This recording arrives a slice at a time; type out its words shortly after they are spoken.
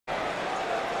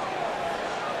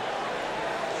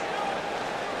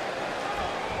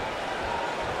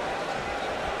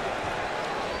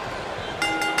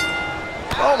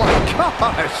Oh my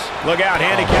gosh! Look out,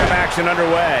 handicap action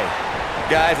underway.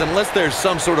 Guys, unless there's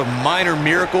some sort of minor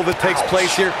miracle that takes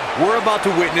place here, we're about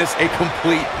to witness a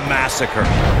complete massacre.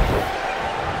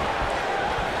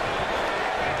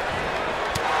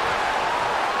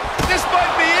 This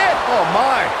might be it! Oh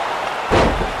my!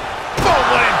 Oh,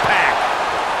 what impact!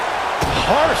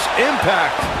 Harsh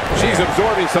impact! She's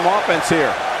absorbing some offense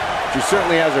here. She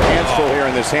certainly has her hands full here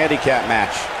in this handicap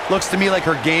match. Looks to me like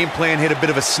her game plan hit a bit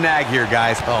of a snag here,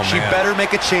 guys. She better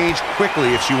make a change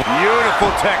quickly if she wants.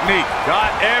 Beautiful technique.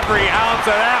 Got every ounce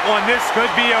of that one. This could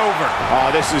be over.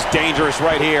 Oh, this is dangerous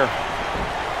right here.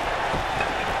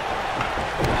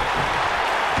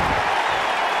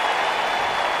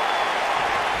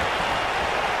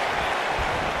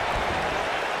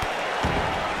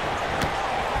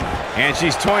 And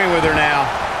she's toying with her now.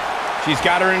 She's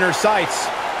got her in her sights.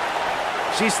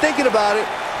 She's thinking about it.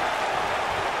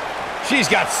 She's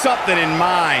got something in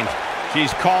mind.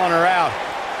 She's calling her out.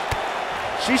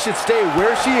 She should stay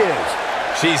where she is.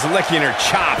 She's licking her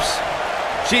chops.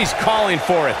 She's calling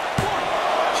for it.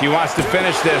 She wants to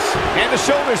finish this. And the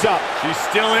shoulders up. She's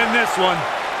still in this one.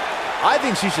 I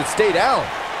think she should stay down.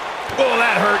 Oh,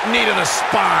 that hurt. Knee to the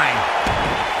spine.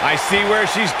 I see where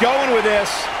she's going with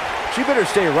this. She better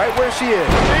stay right where she is.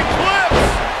 She clips.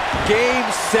 Game,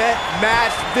 set,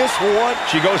 match. This one.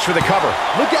 She goes for the cover.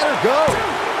 Look at her go.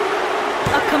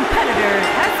 A competitor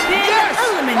has been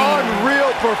eliminated.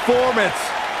 Unreal performance.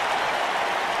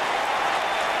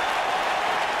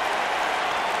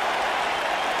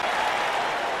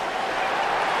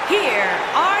 Here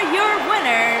are your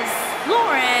winners,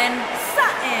 Lauren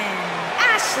Sutton,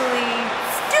 Ashley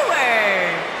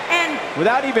Stewart, and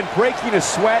without even breaking a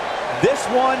sweat, this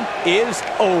one is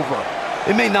over.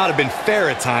 It may not have been fair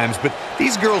at times, but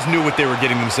these girls knew what they were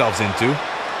getting themselves into.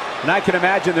 And I can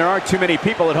imagine there aren't too many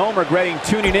people at home regretting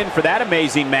tuning in for that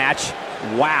amazing match.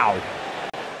 Wow.